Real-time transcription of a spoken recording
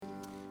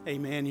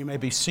Amen. You may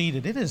be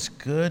seated. It is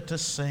good to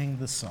sing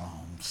the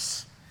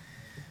Psalms.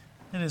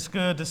 It is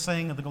good to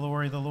sing of the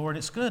glory of the Lord.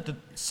 It's good to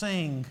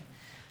sing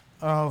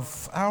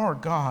of our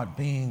God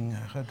being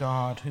a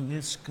God who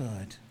is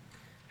good,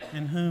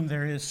 in whom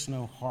there is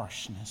no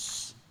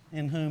harshness,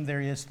 in whom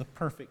there is the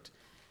perfect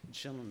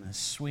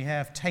gentleness. We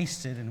have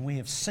tasted and we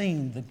have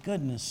seen the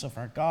goodness of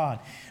our God.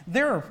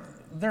 There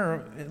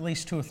are at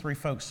least two or three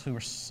folks who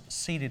are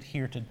seated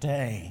here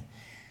today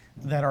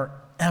that are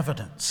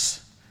evidence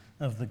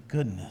of the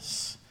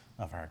goodness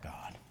of our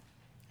God,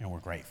 and we're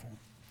grateful.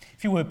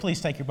 If you would, please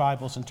take your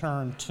Bibles and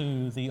turn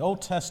to the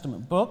Old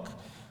Testament book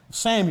of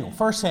Samuel,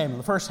 1 Samuel,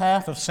 the first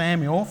half of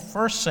Samuel,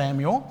 1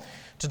 Samuel.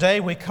 Today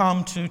we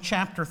come to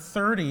chapter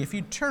 30. If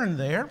you turn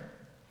there,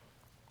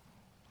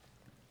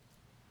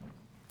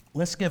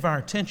 let's give our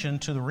attention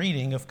to the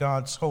reading of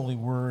God's holy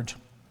word.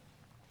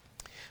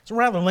 It's a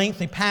rather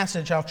lengthy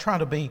passage. I'll try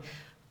to be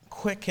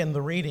quick in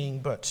the reading,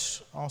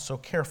 but also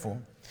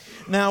careful.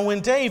 Now,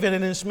 when David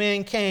and his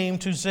men came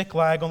to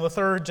Ziklag on the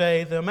third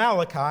day, the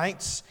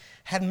Amalekites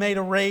had made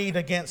a raid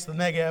against the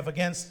Negev,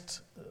 against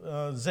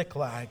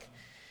Ziklag,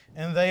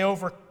 and they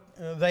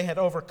had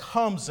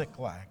overcome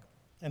Ziklag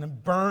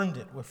and burned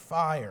it with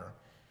fire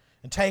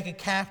and taken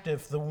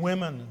captive the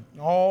women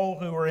and all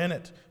who were in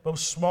it, both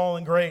small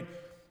and great.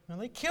 And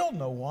they killed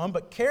no one,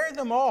 but carried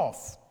them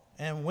off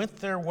and went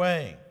their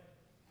way.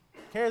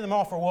 Carried them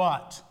off for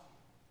what?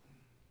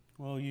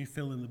 Well, you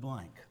fill in the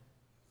blank.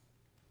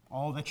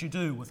 All that you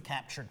do with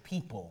captured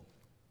people.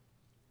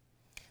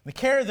 They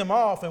carried them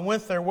off and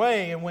went their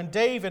way, and when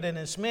David and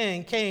his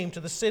men came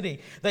to the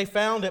city, they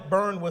found it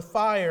burned with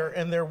fire,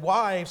 and their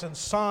wives and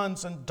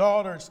sons and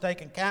daughters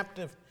taken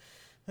captive.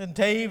 And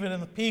David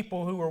and the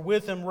people who were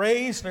with him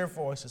raised their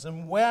voices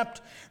and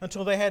wept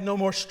until they had no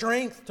more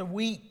strength to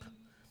weep.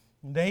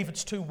 And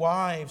David's two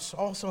wives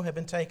also had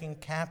been taken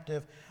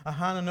captive,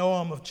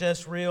 Ahinoam of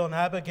Jezreel and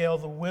Abigail,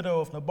 the widow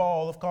of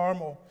Nabal of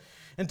Carmel.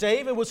 And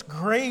David was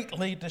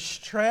greatly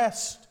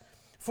distressed,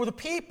 for the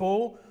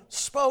people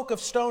spoke of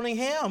stoning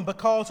him,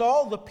 because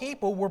all the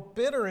people were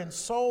bitter in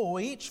soul,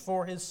 each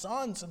for his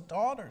sons and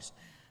daughters.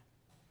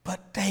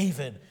 But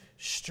David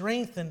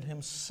strengthened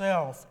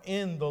himself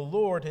in the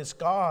Lord his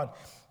God.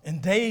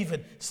 And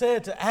David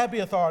said to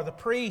Abiathar the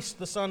priest,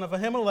 the son of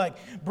Ahimelech,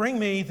 "Bring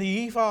me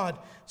the ephod."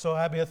 So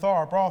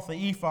Abiathar brought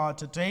the ephod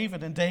to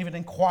David, and David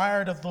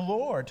inquired of the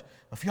Lord,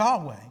 of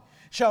Yahweh,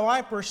 "Shall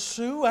I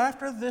pursue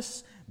after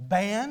this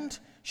band?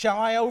 Shall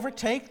I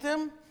overtake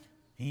them?"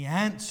 He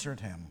answered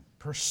him,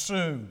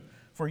 "Pursue,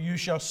 for you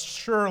shall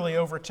surely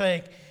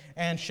overtake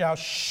and shall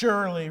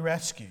surely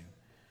rescue."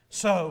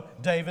 So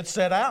David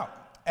set out,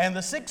 and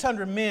the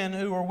 600 men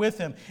who were with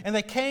him, and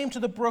they came to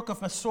the brook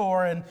of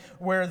Besor, and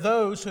where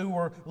those who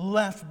were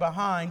left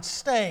behind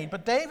stayed.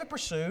 But David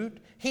pursued,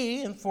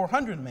 he and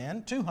 400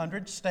 men,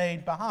 200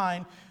 stayed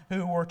behind,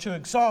 who were too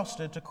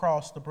exhausted to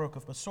cross the brook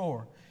of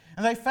Besor.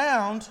 And they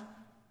found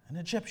an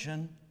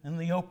Egyptian in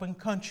the open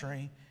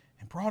country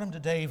and brought him to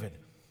David.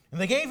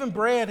 And they gave him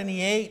bread, and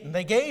he ate, and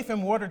they gave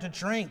him water to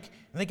drink.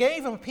 And they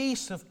gave him a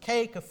piece of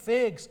cake of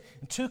figs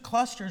and 2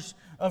 clusters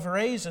of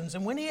raisins.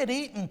 And when he had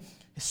eaten,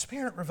 his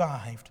spirit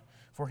revived,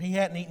 for he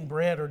hadn't eaten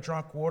bread or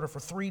drunk water for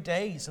 3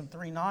 days and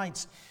 3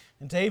 nights.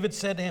 And David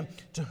said to him,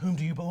 "To whom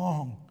do you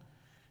belong?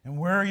 And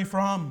where are you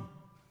from?"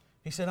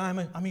 He said, I'm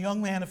a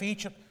young man of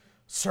Egypt,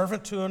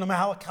 servant to an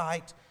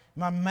Amalekite.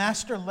 My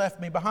master left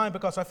me behind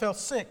because I fell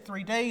sick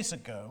 3 days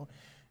ago.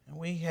 And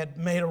we had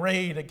made a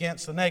raid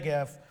against the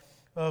Negev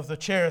of the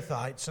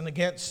Cherethites, and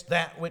against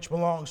that which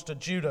belongs to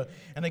Judah,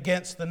 and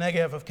against the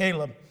Negev of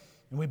Caleb.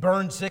 And we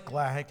burned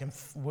Ziklag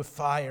with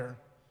fire.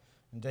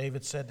 And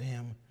David said to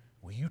him,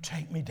 "Will you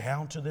take me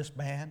down to this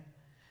band?"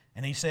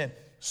 And he said,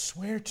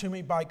 "Swear to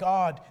me by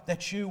God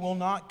that you will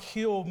not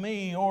kill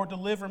me or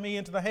deliver me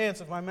into the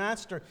hands of my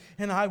master,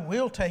 and I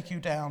will take you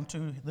down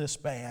to this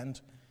band."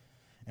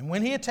 And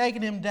when he had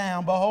taken him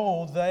down,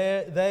 behold,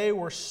 they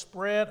were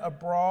spread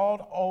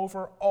abroad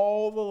over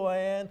all the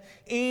land,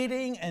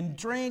 eating and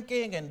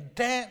drinking and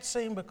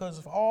dancing because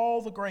of all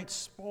the great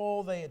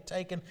spoil they had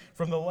taken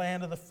from the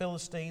land of the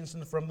Philistines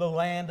and from the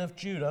land of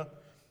Judah.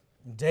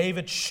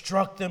 David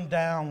struck them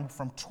down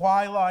from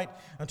twilight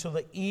until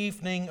the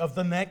evening of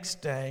the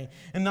next day,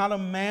 and not a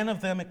man of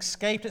them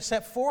escaped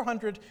except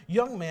 400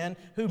 young men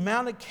who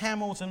mounted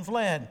camels and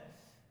fled.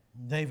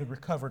 David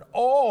recovered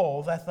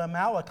all that the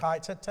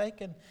Amalekites had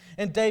taken,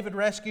 and David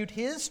rescued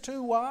his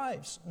 2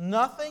 wives.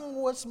 Nothing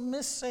was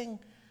missing,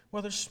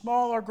 whether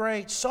small or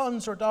great,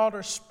 sons or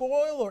daughters,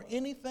 spoil or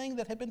anything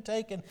that had been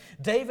taken.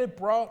 David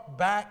brought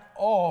back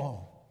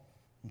all.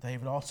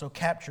 David also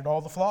captured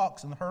all the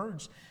flocks and the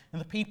herds, and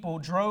the people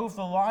drove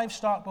the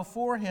livestock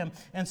before him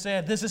and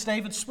said, "This is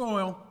David's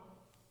spoil."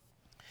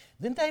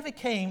 Then David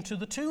came to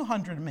the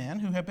 200 men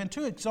who had been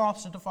too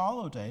exhausted to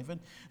follow David,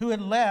 he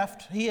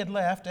had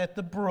left at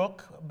the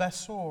brook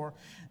Besor.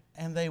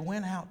 And they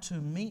went out to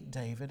meet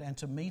David and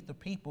to meet the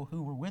people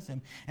who were with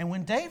him. And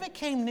when David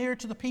came near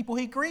to the people,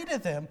 he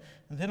greeted them.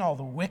 And then all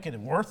the wicked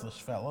and worthless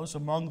fellows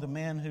among the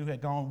men who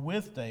had gone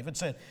with David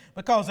said,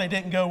 "Because they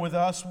didn't go with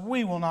us,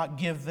 we will not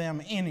give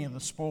them any of the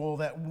spoil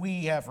that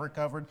we have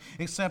recovered,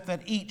 except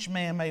that each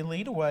man may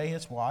lead away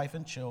his wife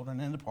and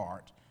children and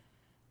depart."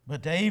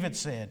 But David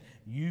said,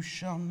 "You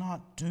shall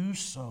not do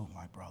so,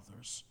 my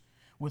brothers,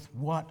 with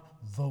what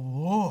the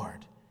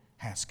Lord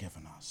has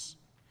given us.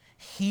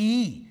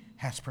 He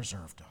has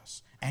preserved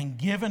us and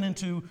given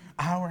into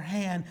our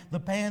hand the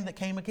band that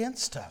came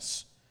against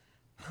us.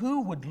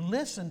 Who would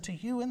listen to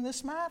you in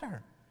this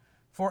matter?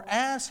 For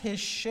as his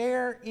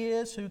share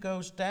is who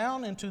goes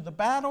down into the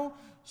battle,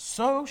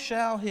 so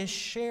shall his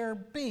share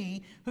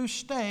be who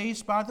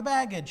stays by the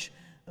baggage.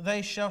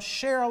 They shall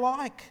share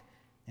alike."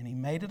 And he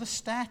made it a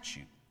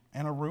statute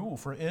and a rule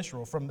for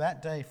Israel from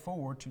that day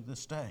forward to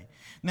this day.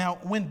 Now,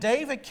 when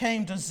David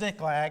came to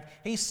Ziklag,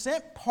 he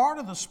sent part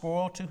of the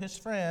spoil to his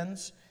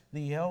friends,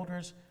 the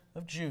elders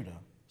of Judah,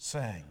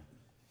 saying,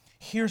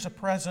 "Here's a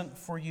present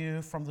for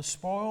you from the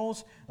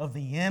spoils of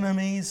the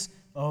enemies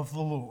of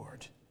the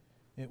Lord."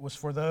 It was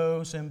for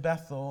those in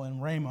Bethel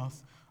and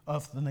Ramoth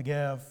of the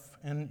Negev,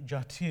 and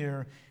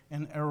Jatir,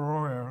 and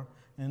Aroer,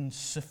 and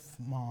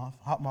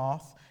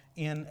Siphmoth,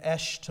 in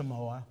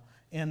Eshtemoa,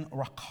 in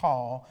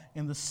Rakal,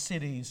 in the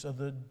cities of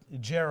the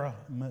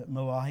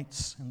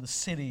Jerahmeelites, in the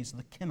cities of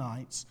the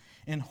Kenites,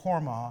 in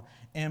Hormah,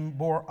 in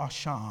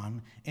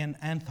Bor-Ashan, in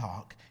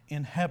Antioch,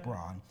 in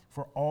Hebron,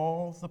 for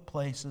all the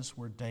places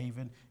where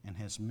David and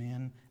his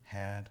men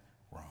had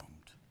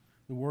roamed.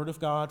 The word of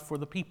God for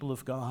the people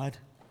of God.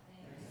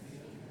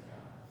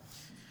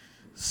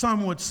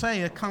 Some would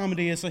say a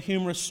comedy is a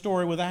humorous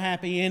story with a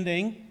happy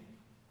ending,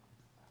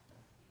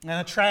 and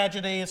a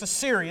tragedy is a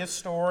serious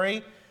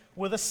story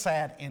with a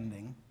sad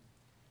ending.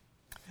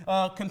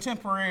 A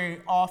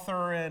contemporary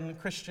author and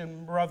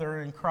Christian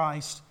brother in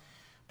Christ,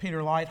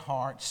 Peter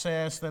Leithart,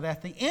 says that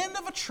at the end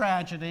of a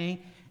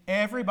tragedy,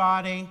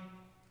 everybody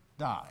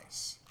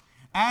dies.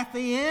 At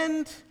the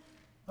end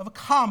of a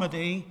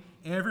comedy,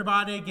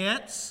 everybody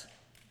gets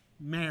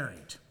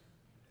married.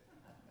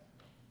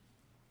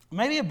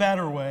 Maybe a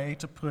better way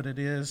to put it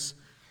is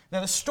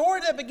that a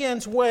story that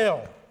begins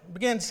well,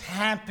 begins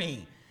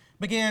happy,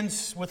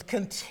 begins with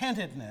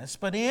contentedness,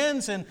 but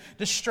ends in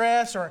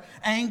distress or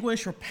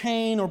anguish or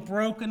pain or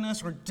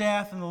brokenness or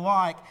death and the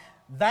like,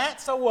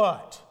 that's a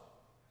what?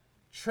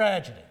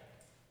 Tragedy.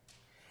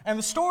 And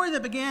the story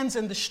that begins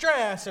in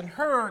distress and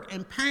hurt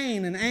and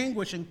pain and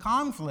anguish and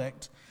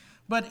conflict,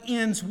 but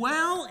ends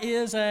well,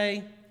 is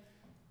a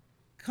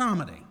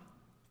comedy.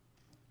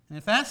 And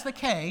if that's the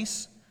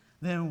case,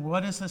 then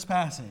what is this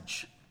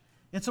passage?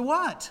 It's a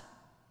what?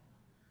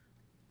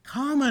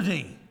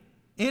 Comedy.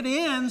 It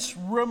ends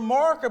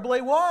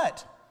remarkably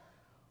what?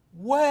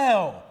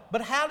 Well.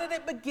 But how did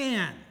it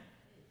begin?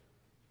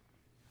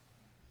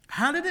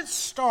 How did it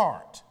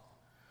start?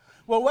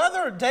 Well,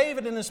 whether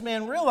David and his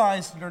men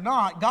realized it or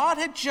not, God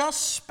had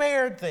just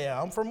spared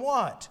them from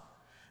what?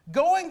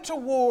 Going to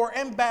war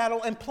and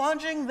battle and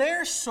plunging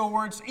their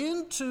swords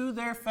into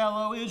their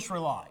fellow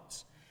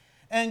Israelites.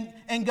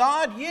 And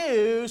God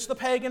used the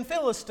pagan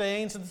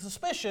Philistines and the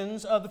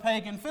suspicions of the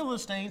pagan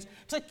Philistines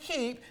to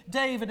keep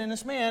David and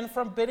his men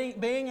from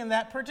being in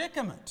that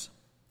predicament.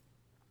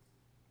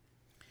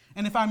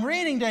 And if I'm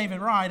reading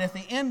David right, at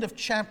the end of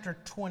chapter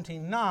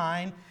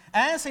 29,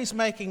 as he's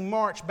making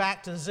march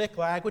back to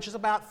Ziklag, which is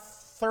about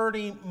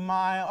 60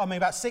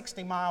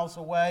 miles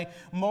away,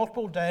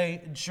 multiple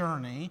day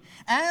journey,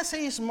 as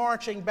he's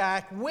marching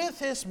back with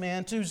his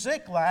men to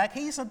Ziklag,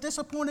 he's a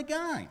disappointed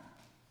guy.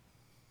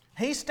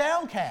 He's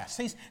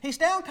downcast. He's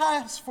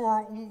downcast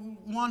for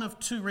one of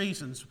two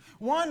reasons.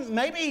 One,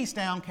 maybe he's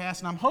downcast,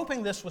 and I'm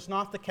hoping this was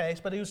not the case,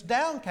 but he was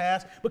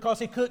downcast because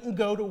he couldn't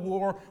go to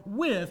war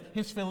with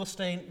his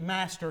Philistine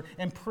master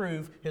and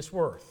prove his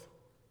worth.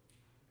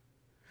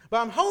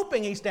 But I'm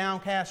hoping he's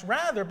downcast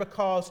rather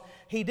because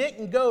he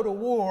didn't go to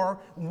war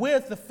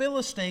with the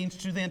Philistines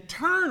to then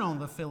turn on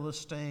the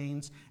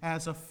Philistines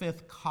as a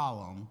fifth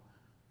column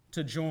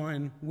to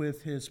join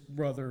with his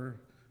brother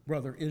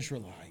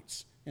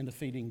Israelites in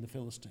defeating the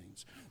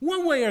Philistines.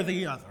 One way or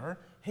the other,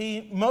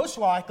 he most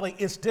likely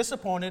is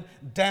disappointed,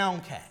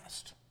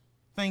 downcast.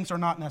 Things are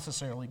not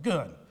necessarily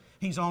good.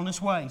 He's on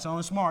his way. He's on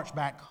his march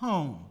back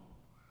home.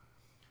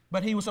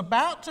 But he was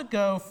about to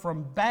go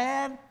from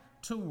bad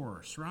to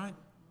worse, right?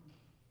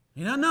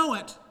 He doesn't know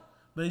it,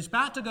 but he's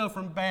about to go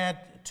from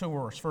bad to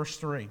worse. Verse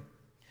 3.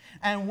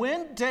 And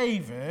when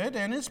David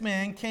and his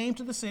men came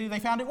to the city, they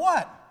found it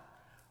what?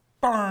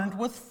 Burned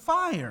with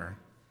fire,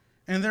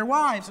 and their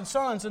wives and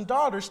sons and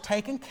daughters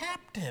taken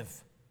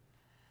captive.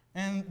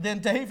 And then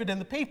David and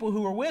the people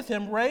who were with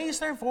him raised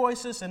their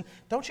voices, and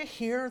don't you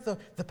hear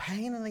the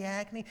pain and the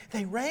agony?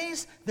 They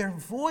raised their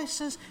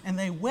voices and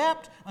they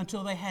wept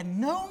until they had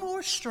no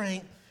more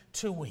strength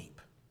to weep.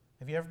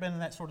 Have you ever been in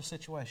that sort of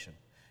situation?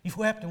 You've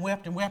wept and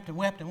wept and wept and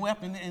wept and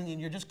wept,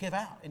 and you just give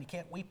out and you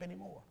can't weep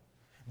anymore.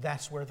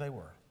 That's where they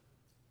were.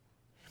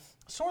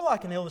 Sort of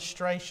like an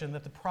illustration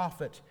that the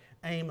prophet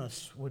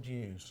Amos would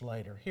use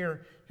later.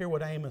 Hear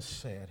what Amos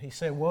said. He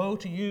said, "Woe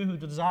to you who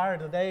desire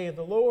the day of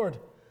the Lord.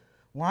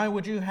 Why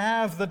would you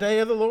have the day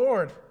of the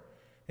Lord?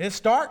 It's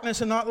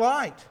darkness and not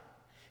light."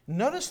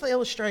 Notice the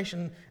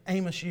illustration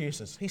Amos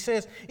uses. He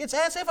says, it's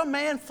as if a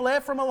man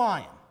fled from a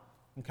lion.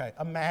 Okay,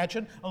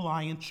 imagine a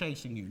lion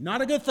chasing you.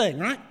 Not a good thing,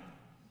 right?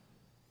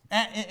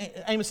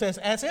 Amos says,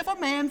 as if a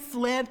man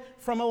fled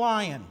from a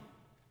lion.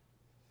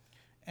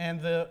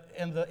 And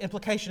the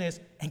implication is,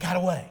 and got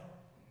away.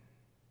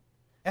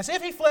 As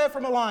if he fled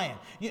from a lion.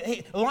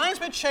 The lion's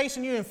been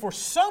chasing you, and for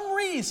some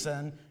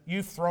reason,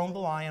 you've thrown the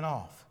lion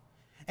off.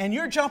 And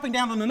you're jumping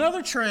down on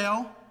another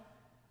trail,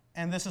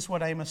 and this is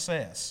what Amos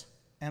says.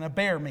 And a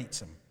bear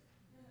meets him.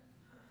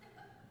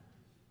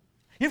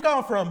 You've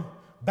gone from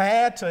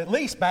bad to at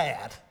least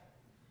bad.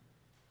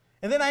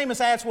 And then Amos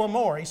adds one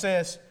more. He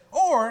says,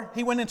 or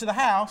he went into the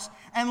house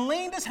and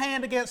leaned his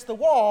hand against the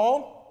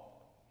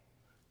wall,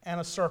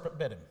 and a serpent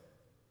bit him.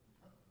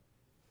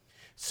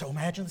 So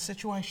imagine the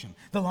situation.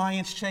 The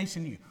lion's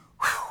chasing you.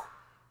 Whew.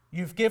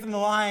 You've given the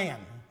lion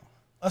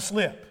a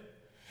slip.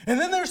 And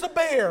then there's the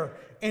bear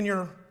in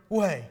your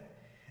way.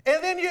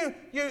 And then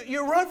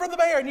you run from the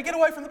bear, and you get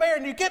away from the bear,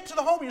 and you get to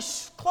the home, you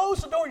close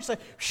the door, you say,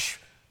 shh,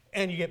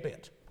 and you get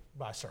bit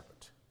by a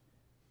serpent.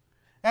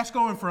 That's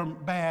going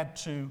from bad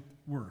to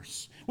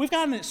worse. We've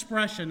got an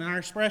expression, and our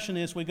expression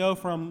is we go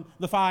from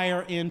the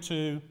fire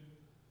into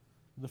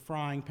the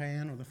frying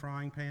pan, or the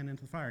frying pan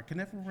into the fire. I can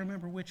never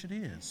remember which it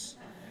is.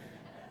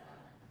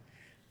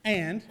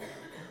 And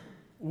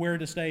where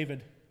does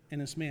David and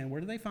his men,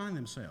 where do they find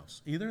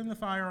themselves? Either in the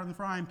fire or in the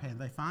frying pan.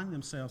 They find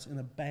themselves in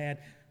a bad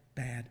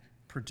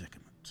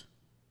predicament.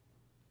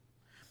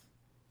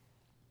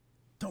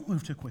 Don't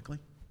move too quickly.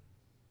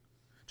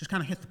 Just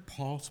kind of hit the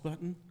pause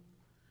button,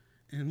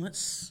 and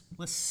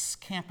let's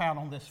camp out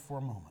on this for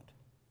a moment.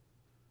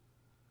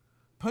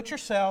 Put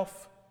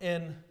yourself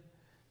in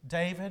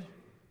David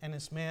and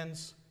his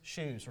men's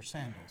shoes or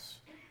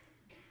sandals.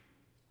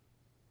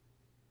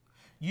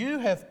 You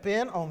have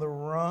been on the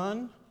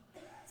run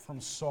from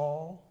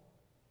Saul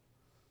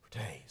for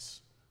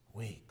days,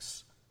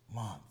 weeks,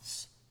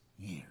 months,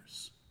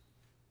 years.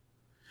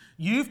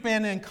 You've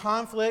been in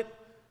conflict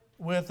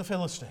with the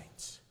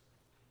Philistines.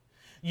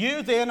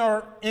 You then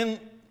are in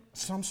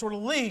some sort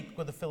of league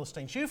with the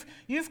Philistines.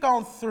 You've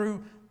gone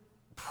through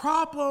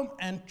problem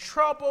and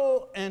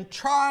trouble and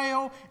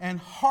trial and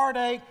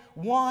heartache,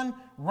 one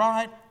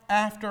right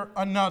after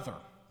another.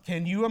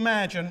 Can you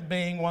imagine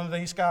being one of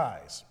these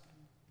guys?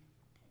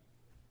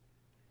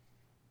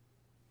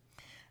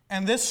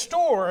 And this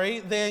story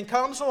then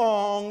comes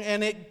along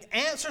and it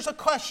answers a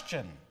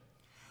question.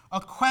 A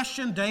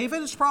question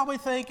David is probably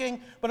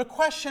thinking, but a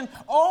question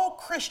all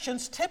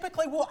Christians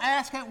typically will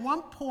ask at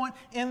one point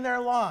in their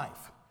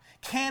life.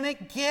 Can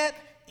it get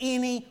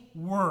any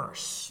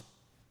worse?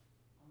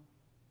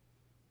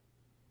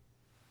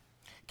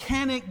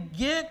 Can it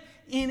get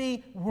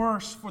any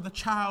worse for the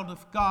child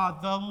of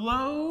God? The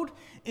load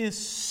is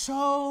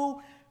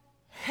so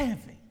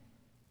heavy.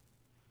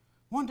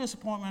 One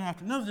disappointment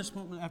after another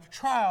disappointment, after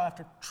trial,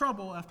 after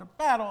trouble, after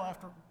battle,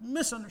 after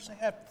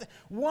misunderstanding,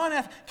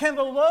 can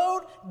the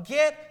load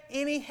get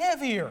any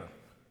heavier?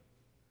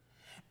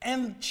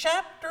 And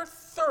chapter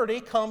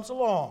 30 comes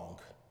along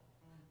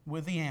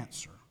with the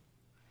answer.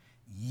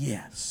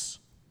 Yes.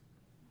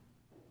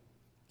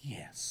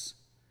 Yes.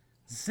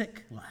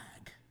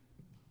 Ziklag.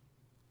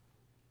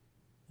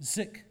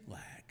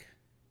 Ziklag.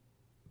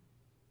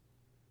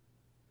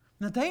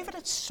 Now, David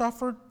had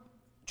suffered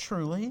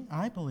truly,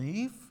 I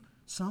believe,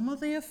 some of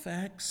the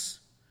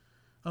effects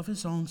of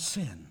his own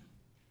sin.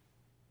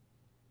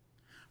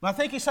 But I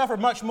think he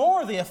suffered much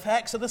more of the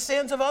effects of the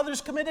sins of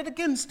others committed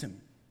against him.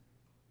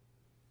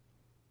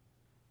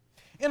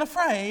 In a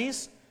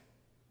phrase,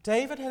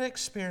 David had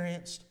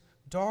experienced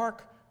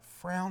dark,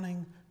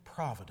 frowning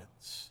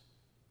providence.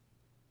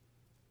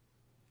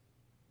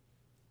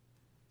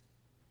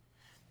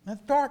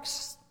 That dark,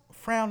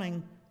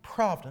 frowning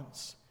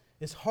providence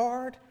is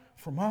hard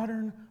for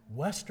modern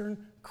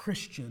Western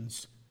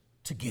Christians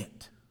to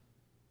get.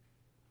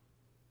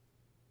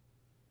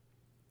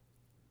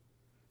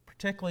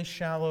 Particularly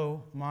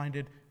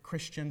shallow-minded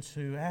Christians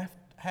who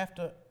have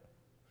to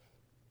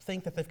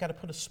think that they've got to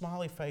put a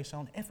smiley face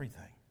on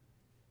everything.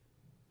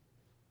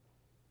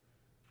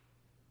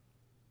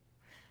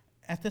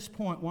 At this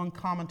point, one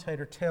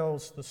commentator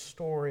tells the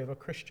story of a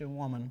Christian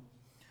woman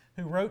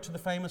who wrote to the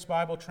famous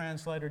Bible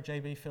translator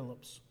J.B.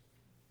 Phillips.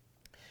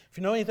 If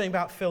you know anything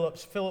about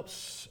Phillips,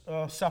 Phillips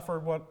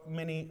suffered what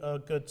many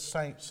good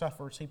saint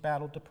suffers. He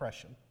battled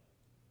depression.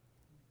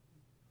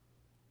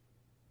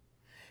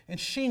 And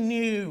she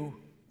knew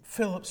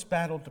Phillips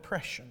battled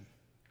depression.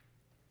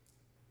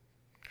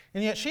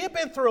 And yet she had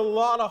been through a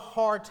lot of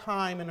hard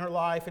time in her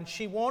life, and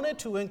she wanted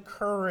to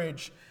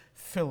encourage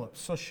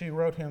Phillips. So she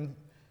wrote him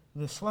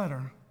this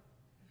letter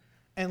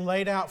and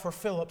laid out for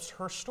Phillips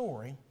her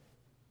story.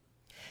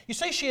 You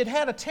see, she had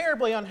had a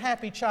terribly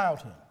unhappy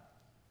childhood.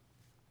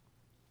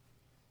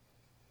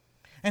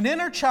 And in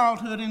her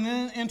childhood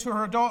and into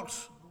her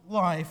adult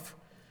life,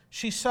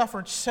 she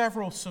suffered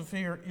several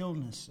severe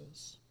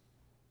illnesses.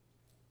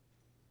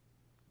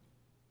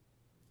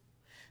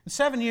 And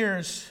 7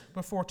 years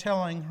before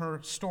telling her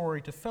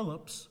story to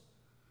Phillips,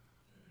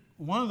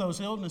 one of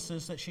those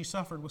illnesses that she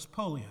suffered was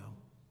polio,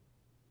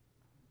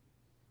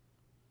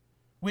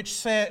 which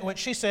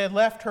she said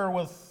left her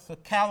with a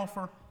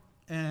caliper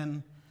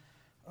and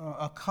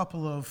a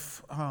couple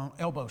of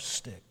elbow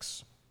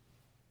sticks.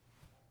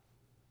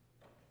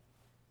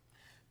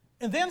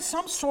 And then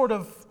some sort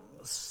of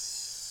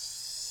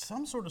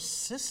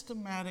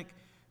systematic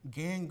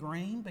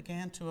gangrene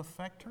began to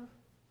affect her,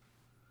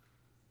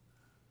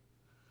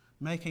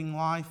 making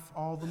life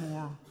all the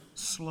more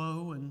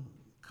slow and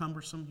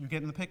cumbersome. You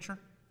getting the picture?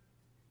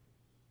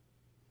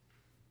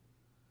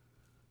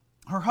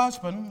 Her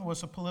husband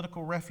was a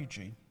political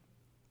refugee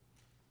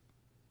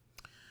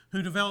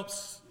who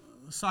develops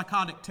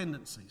psychotic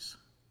tendencies.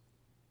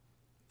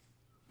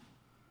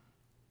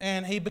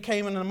 And he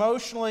became an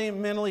emotionally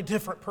and mentally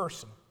different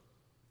person.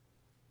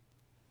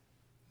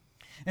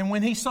 And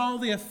when he saw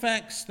the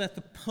effects that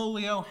the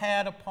polio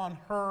had upon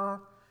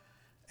her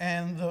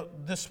and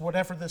this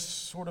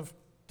sort of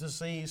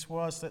disease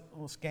was that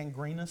was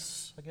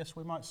gangrenous, I guess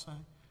we might say,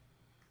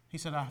 he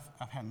said,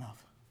 I've had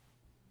enough.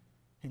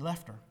 He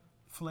left her,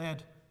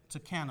 fled to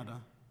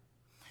Canada.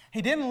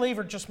 He didn't leave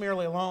her just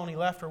merely alone. He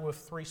left her with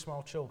 3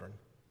 small children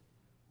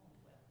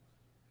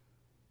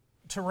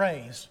to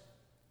raise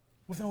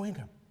with no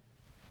income.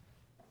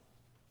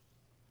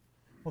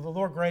 Well, the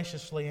Lord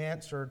graciously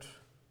answered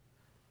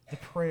the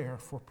prayer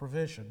for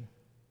provision.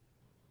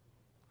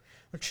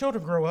 The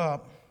children grow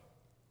up.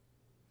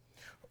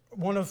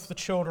 One of the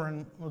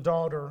children, the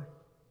daughter,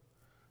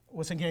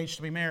 was engaged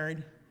to be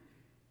married,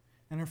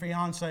 and her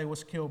fiancé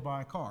was killed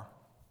by a car.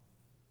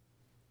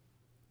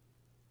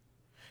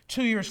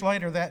 2 years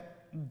later,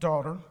 that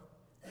daughter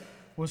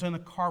was in a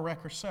car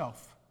wreck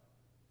herself,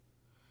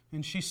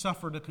 and she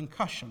suffered a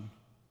concussion.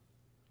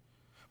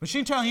 But she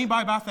didn't tell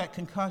anybody about that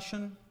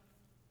concussion,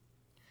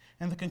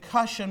 and the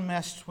concussion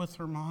messed with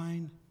her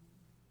mind.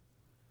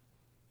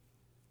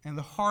 And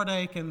the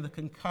heartache and the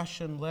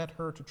concussion led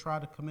her to try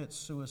to commit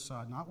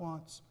suicide, not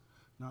once,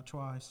 not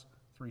twice,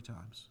 3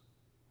 times.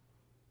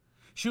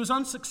 She was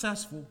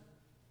unsuccessful.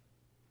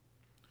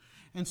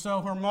 And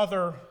so her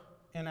mother,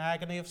 in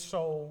agony of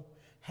soul,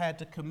 had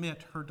to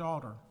commit her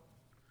daughter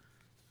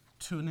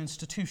to an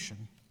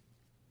institution,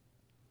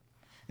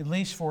 at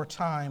least for a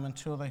time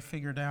until they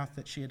figured out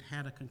that she had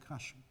had a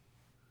concussion.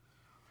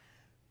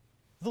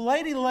 The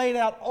lady laid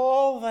out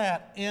all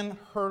that in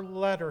her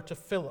letter to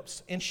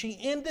Phillips, and she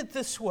ended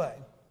this way.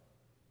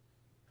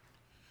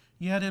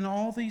 Yet in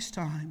all these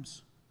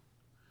times,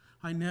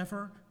 I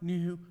never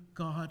knew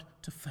God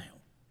to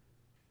fail.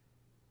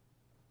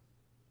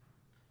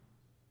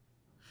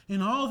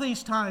 In all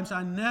these times,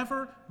 I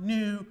never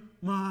knew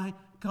my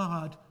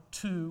God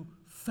to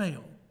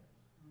fail.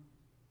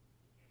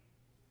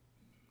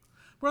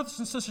 Brothers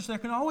and sisters, there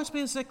can always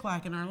be a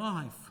Ziklag in our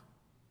life.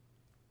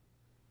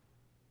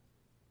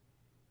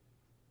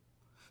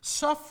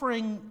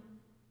 Suffering,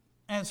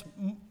 as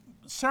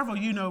several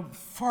of you know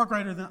far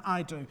greater than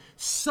I do,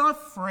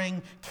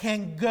 suffering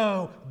can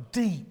go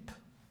deep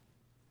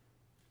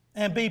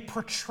and be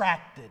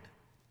protracted.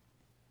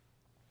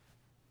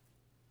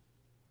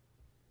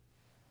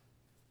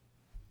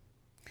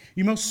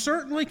 You most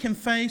certainly can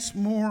face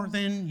more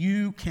than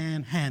you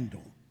can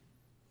handle.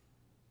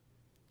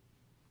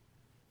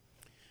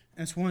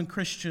 As one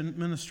Christian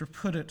minister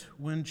put it,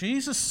 when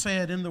Jesus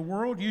said, "In the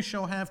world you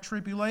shall have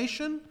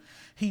tribulation,"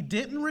 he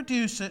didn't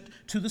reduce it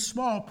to the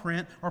small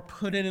print or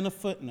put it in a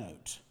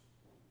footnote.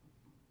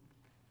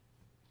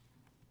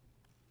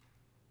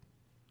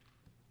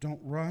 Don't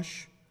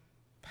rush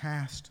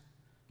past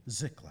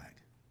Ziklag.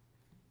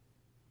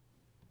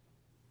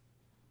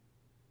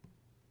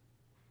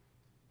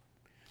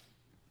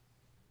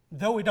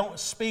 Though we don't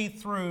speed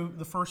through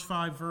the first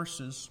 5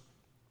 verses,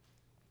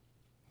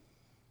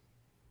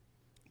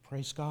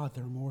 praise God,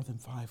 there are more than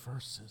 5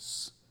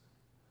 verses.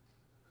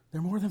 There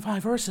are more than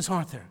 5 verses,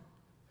 aren't there?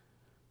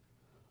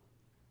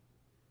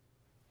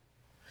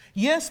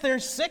 Yes,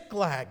 there's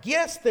Ziklag.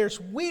 Yes, there's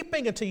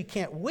weeping until you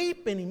can't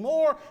weep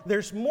anymore.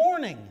 There's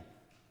mourning.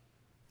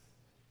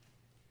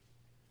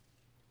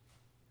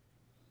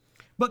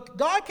 But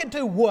God can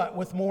do what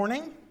with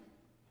mourning?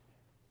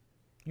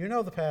 You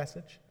know the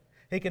passage.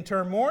 He can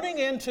turn mourning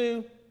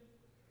into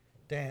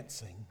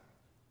dancing.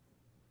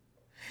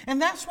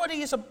 And that's what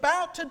he is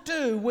about to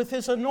do with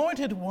his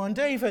anointed one,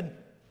 David.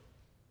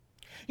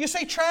 You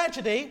see,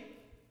 tragedy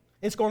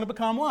is going to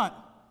become what?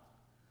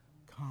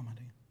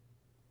 Comedy.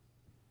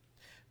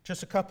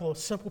 Just a couple of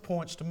simple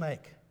points to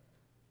make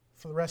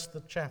for the rest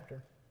of the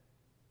chapter.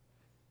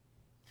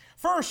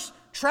 First,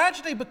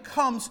 tragedy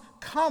becomes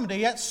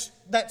comedy.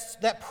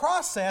 That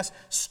process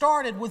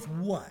started with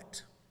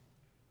what?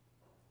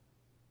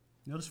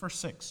 Notice verse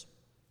 6.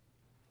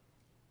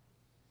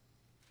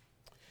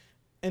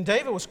 And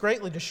David was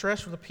greatly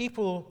distressed, for the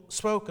people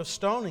spoke of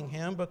stoning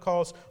him,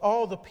 because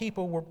all the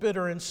people were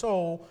bitter in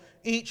soul,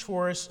 each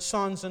for his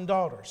sons and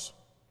daughters.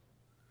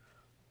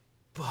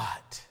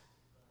 But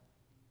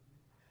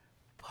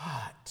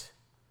But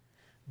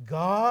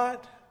God,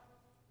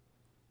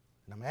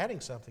 and I'm adding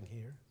something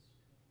here,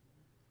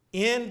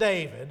 in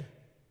David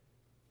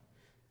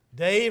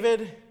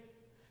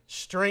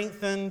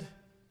strengthened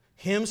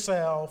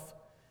himself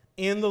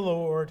in the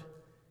Lord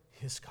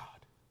his God.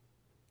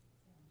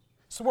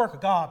 It's the work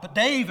of God, but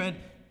David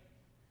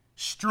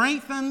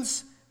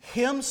strengthens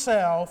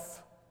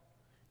himself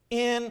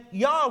in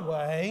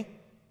Yahweh,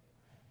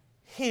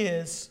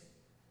 his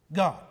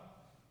God.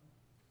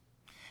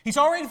 He's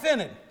already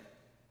vented.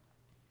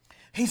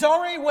 He's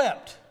already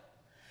wept.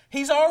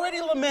 He's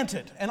already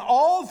lamented. And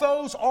all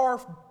those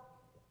are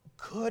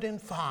good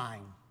and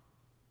fine.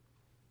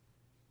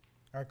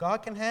 Our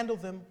God can handle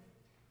them.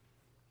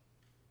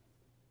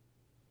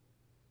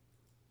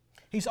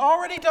 He's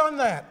already done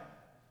that.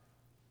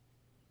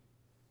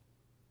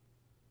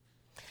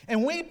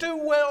 And we do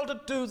well to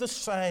do the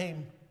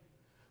same.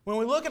 When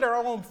we look at our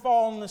own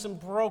fallenness and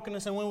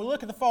brokenness, and when we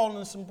look at the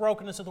fallenness and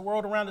brokenness of the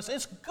world around us,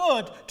 it's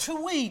good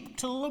to weep,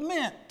 to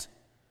lament.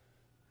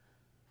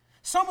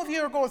 Some of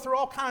you are going through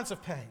all kinds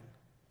of pain.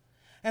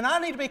 And I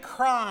need to be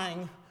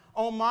crying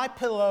on my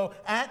pillow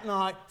at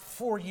night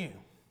for you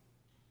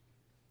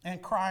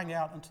and crying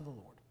out unto the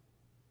Lord.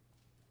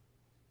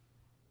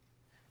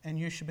 And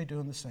you should be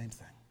doing the same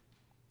thing.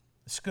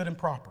 It's good and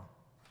proper.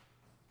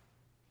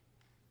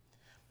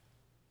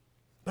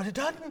 But it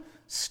doesn't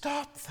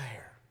stop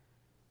there.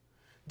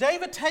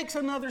 David takes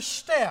another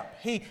step.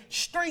 He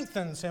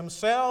strengthens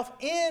himself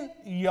in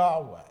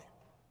Yahweh.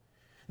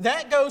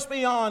 That goes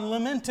beyond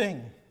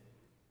lamenting.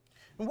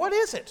 And what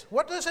is it?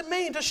 What does it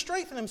mean to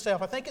strengthen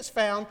himself? I think it's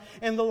found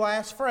in the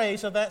last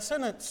phrase of that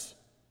sentence.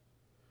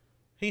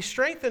 He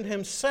strengthened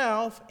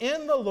himself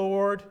in the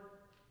Lord,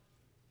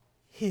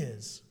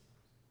 his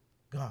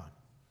God.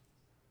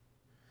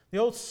 The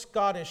old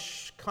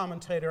Scottish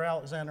commentator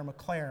Alexander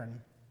Maclaren,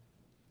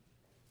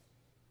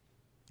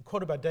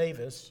 quoted by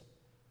Davis,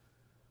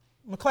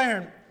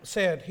 Maclaren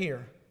said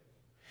here,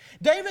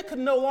 David could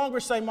no longer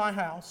say my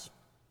house.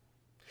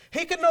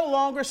 He could no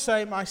longer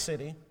say my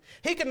city.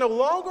 He could no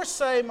longer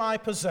say my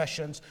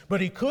possessions, but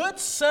he could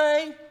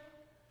say,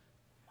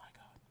 my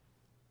God.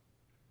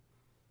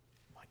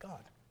 My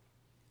God.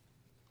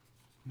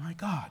 My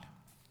God.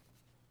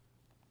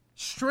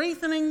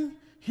 Strengthening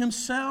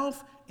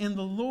himself in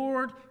the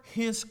Lord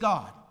his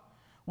God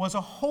was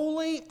a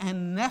holy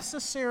and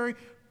necessary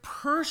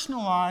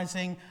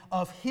personalizing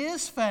of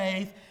his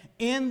faith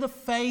in the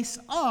face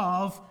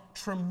of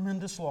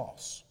tremendous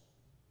loss.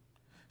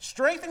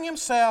 Strengthening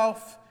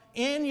himself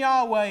in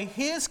Yahweh,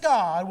 his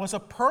God, was a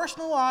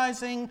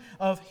personalizing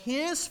of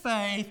his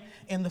faith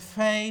in the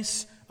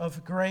face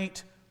of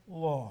great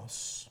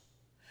loss.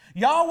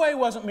 Yahweh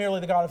wasn't merely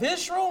the God of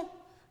Israel,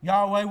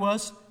 Yahweh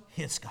was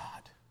his God.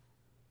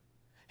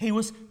 He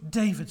was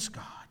David's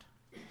God.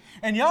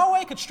 And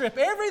Yahweh could strip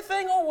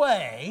everything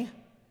away,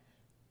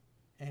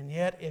 and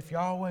yet if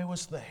Yahweh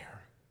was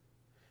there,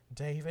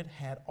 David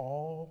had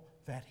all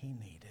that he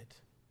needed.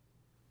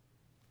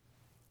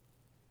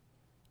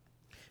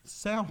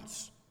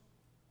 Sounds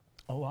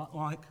a lot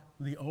like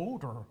the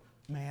older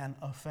man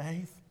of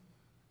faith,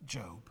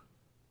 Job.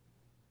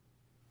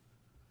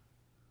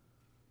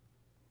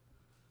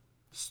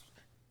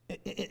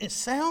 It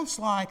sounds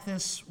like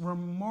this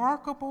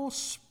remarkable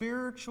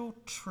spiritual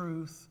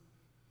truth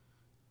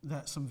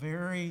that some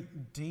very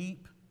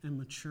deep and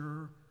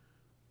mature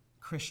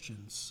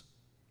Christians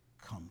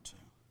come to.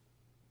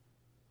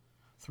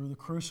 Through the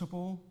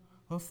crucible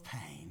of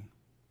pain,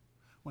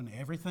 when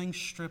everything's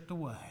stripped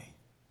away,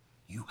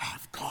 you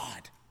have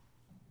God.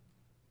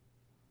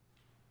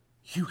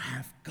 You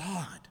have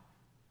God.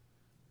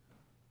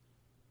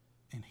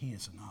 And he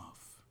is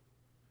enough.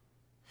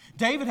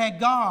 David had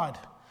God.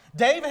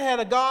 David had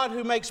a God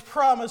who makes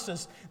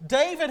promises.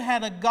 David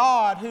had a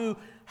God who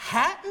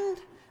hadn't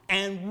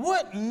and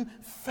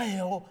wouldn't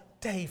fail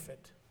David.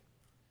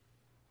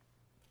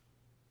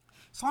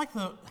 It's sort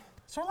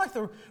of like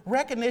the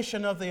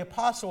recognition of the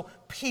Apostle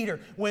Peter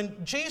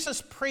when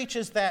Jesus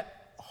preaches that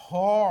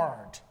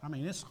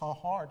it's a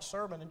hard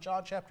sermon in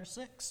John chapter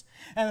 6.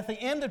 And at the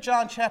end of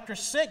John chapter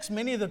 6,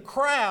 many of the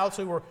crowds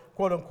who were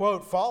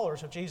quote-unquote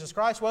followers of Jesus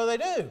Christ,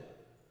 what do?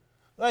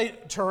 They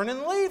turn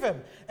and leave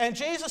him. And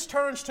Jesus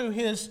turns to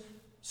his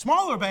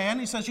smaller band.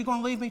 He says, "You going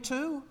to leave me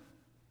too?"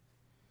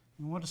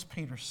 And what does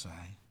Peter say?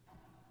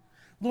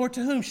 "Lord,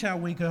 to whom shall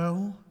we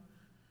go?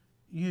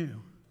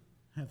 You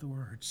have the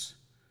words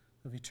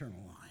of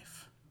eternal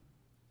life."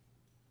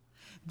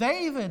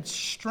 David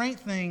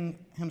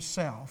strengthening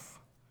himself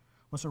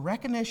was a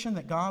recognition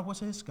that God was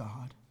his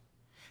God,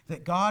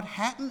 that God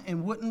hadn't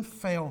and wouldn't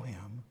fail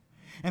him,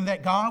 and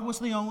that God was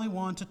the only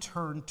one to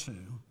turn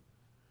to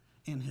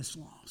in his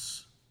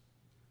loss.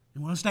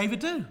 And what does David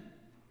do?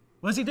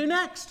 What does he do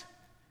next?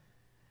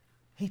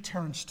 He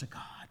turns to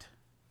God.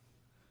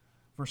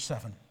 Verse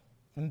 7.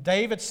 And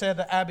David said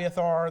to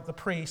Abiathar the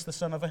priest, the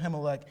son of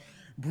Ahimelech,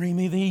 "Bring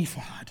me the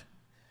ephod."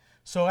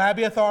 So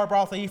Abiathar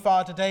brought the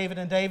ephod to David,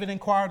 and David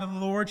inquired of the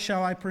Lord,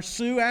 "Shall I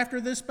pursue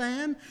after this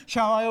band?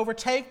 Shall I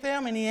overtake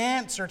them?" And he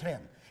answered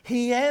him.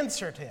 He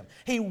answered him.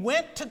 He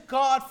went to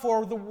God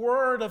for the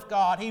word of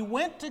God. He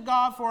went to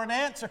God for an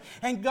answer.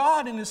 And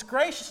God, in His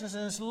graciousness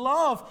and His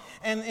love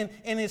and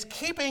in His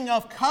keeping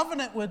of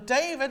covenant with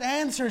David,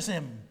 answers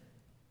him.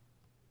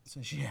 He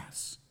says,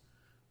 yes,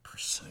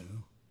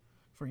 pursue,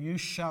 for you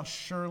shall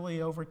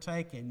surely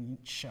overtake and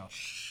shall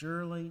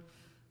surely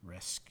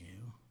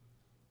rescue.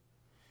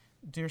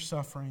 Dear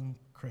suffering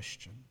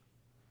Christian,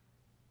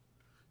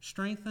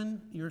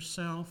 strengthen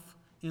yourself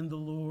in the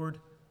Lord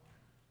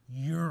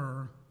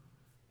your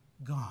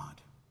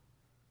God.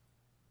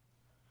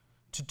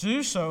 To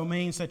do so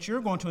means that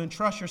you're going to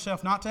entrust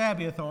yourself not to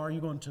Abiathar,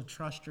 you're going to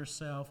trust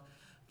yourself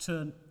to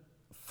a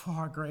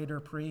far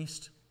greater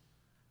priest,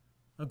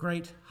 a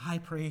great high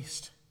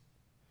priest.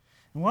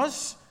 And what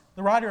does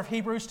the writer of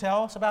Hebrews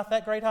tell us about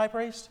that great high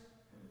priest?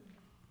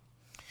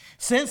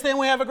 Since then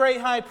we have a great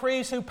high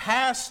priest who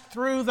passed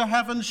through the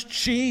heavens,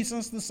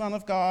 Jesus, the Son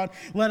of God.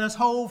 Let us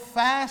hold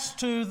fast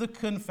to the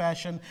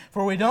confession,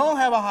 for we don't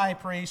have a high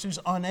priest who's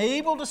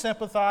unable to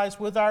sympathize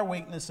with our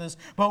weaknesses,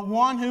 but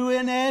one who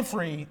in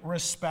every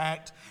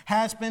respect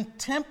has been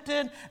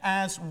tempted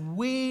as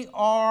we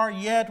are,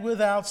 yet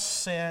without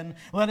sin.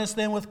 Let us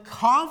then with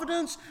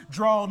confidence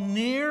draw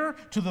near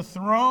to the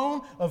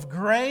throne of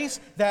grace,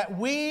 that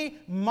we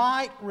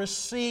might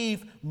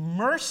receive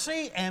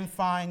mercy and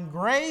find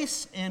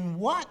grace in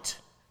what?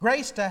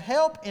 Grace to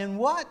help in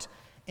what?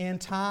 In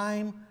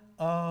time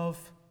of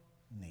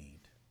need.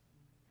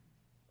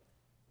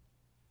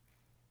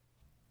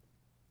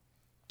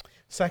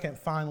 Second,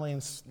 finally,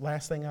 and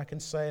last thing I can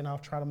say, and I'll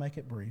try to make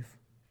it brief.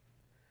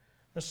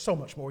 There's so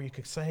much more you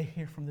could say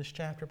here from this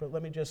chapter, but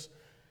let me just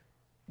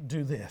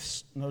do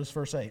this. Notice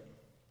verse 8.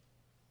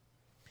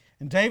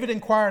 And David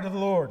inquired of the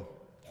Lord,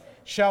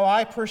 shall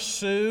I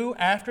pursue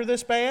after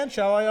this band?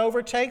 Shall I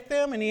overtake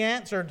them? And he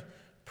answered,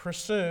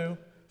 pursue,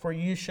 for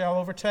you shall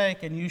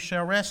overtake and you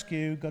shall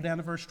rescue. Go down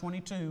to verse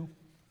 22.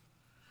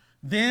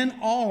 Then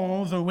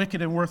all the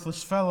wicked and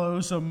worthless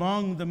fellows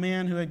among the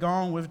men who had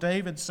gone with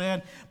David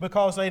said,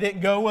 because they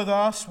didn't go with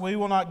us, we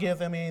will not give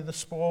them any of the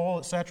spoil,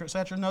 etc.,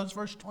 etc. Notice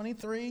verse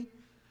 23.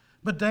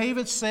 But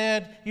David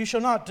said, you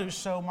shall not do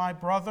so, my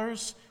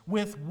brothers,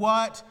 with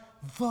what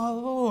the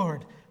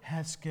Lord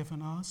has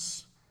given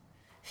us.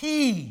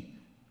 He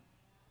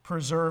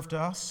preserved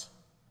us,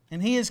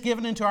 and He has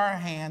given into our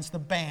hands the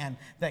band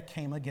that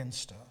came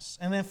against us.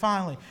 And then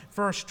finally,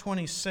 verse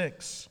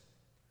 26.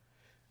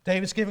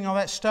 David's giving all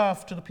that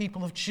stuff to the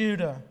people of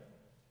Judah.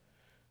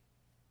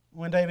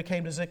 When David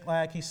came to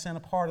Ziklag, he sent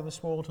a part of the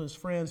spoil to his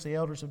friends, the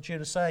elders of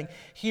Judah, saying,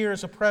 here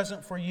is a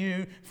present for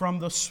you from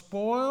the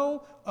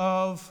spoil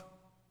of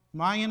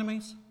my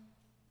enemies,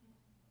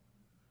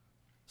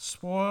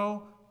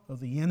 spoil of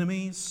the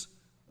enemies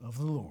of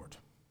the Lord.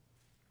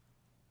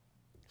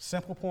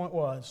 Simple point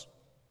was,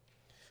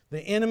 the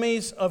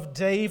enemies of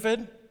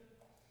David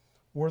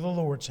were the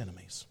Lord's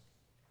enemies.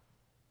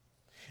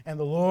 And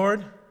the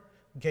Lord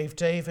gave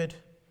David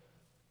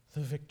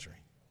the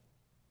victory.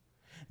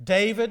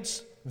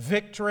 David's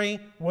victory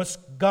was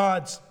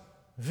God's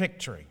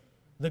victory.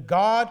 The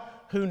God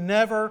who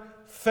never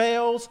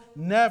fails,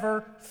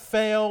 never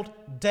failed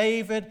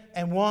David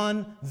and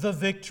won the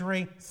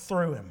victory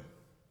through him.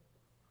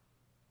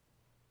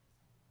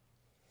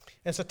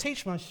 As I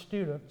teach my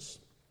students,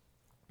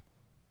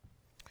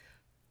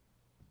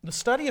 the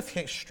study of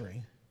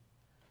history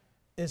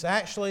is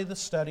actually the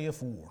study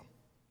of war.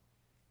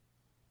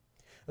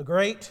 A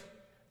great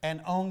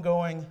and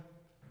ongoing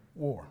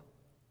war.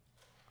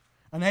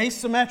 An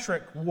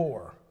asymmetric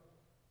war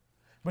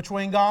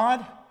between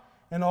God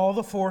and all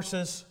the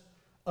forces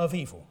of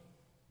evil.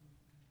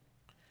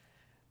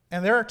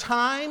 And there are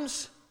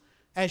times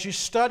as you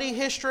study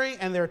history,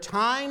 and there are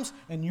times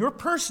in your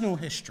personal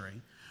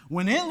history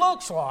when it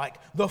looks like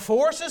the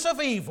forces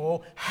of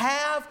evil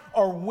have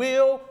or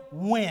will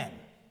win.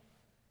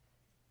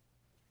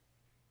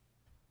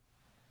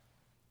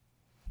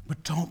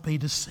 But don't be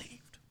deceived.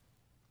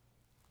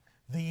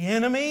 The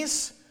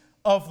enemies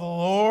of the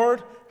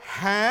Lord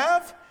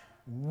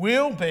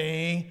will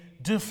be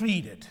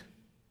defeated.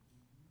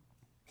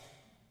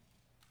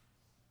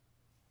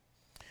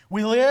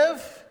 We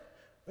live,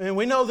 and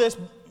we know this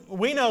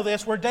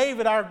where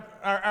David,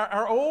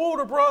 our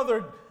older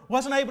brother,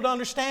 wasn't able to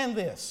understand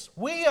this.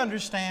 We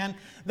understand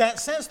that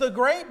since the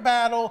great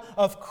battle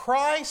of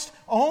Christ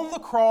on the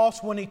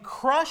cross, when He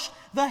crushed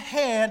the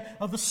head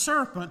of the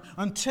serpent,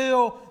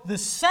 until the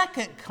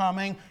second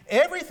coming,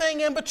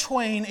 everything in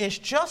between is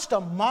just a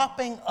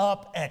mopping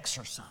up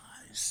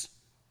exercise.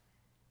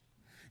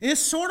 It's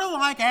sort of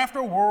like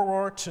after World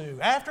War II,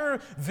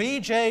 after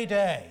VJ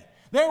Day.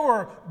 There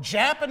were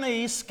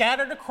Japanese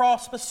scattered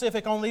across the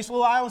Pacific on these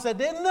little islands that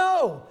didn't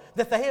know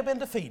that they had been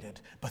defeated,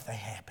 but they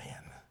had been.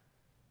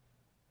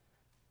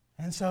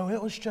 And so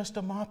it was just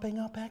a mopping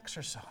up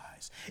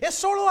exercise. It's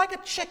sort of like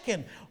a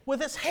chicken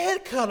with its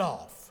head cut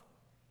off.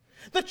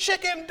 The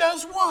chicken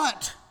does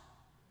what?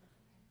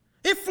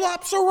 It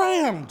flops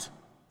around.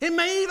 It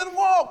may even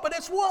walk, but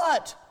it's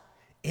what?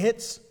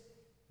 It's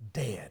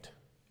dead.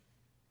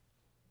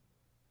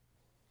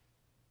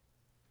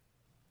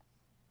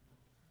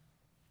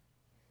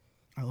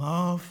 I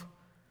love,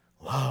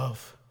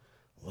 love,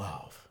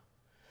 love.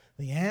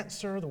 The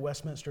answer the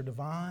Westminster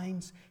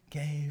Divines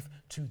gave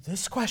to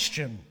this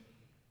question: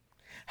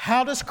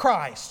 how does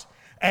Christ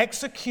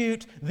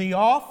execute the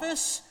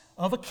office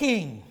of a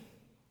king?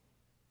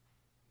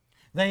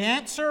 They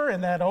answer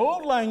in that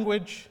old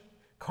language: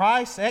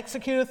 Christ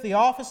executeth the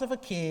office of a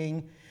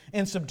king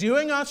in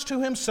subduing us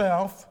to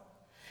himself,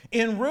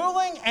 in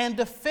ruling and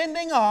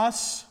defending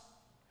us,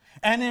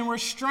 and in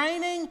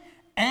restraining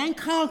and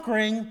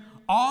conquering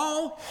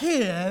all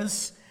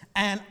his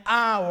and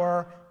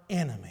our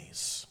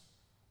enemies.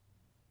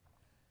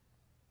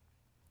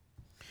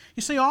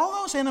 You see,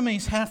 all those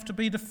enemies have to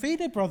be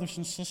defeated, brothers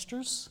and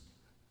sisters.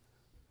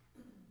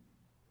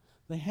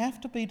 They have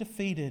to be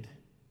defeated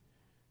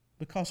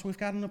because we've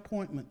got an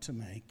appointment to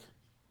make.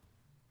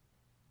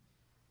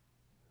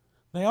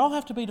 They all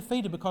have to be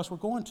defeated because we're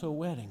going to a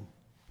wedding.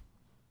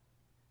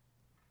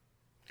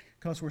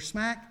 Because we're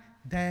smack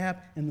dab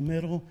in the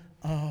middle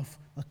of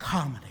a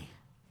comedy.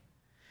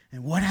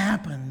 And what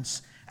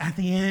happens at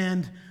the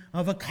end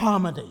of a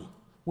comedy?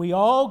 We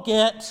all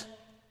get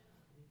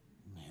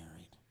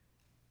married.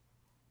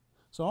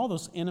 So all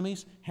those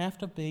enemies have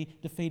to be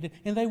defeated,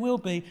 and they will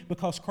be,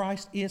 because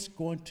Christ is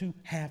going to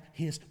have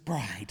his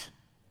bride.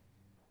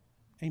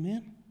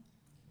 Amen?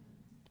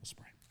 Let's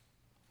pray.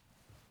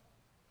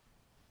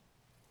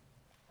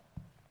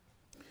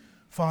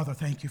 Father,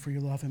 thank you for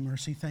your love and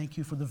mercy. Thank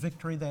you for the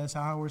victory that is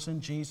ours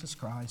in Jesus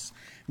Christ.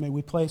 May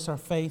we place our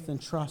faith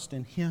and trust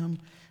in him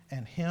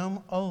and him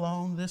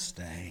alone this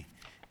day.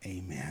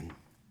 Amen.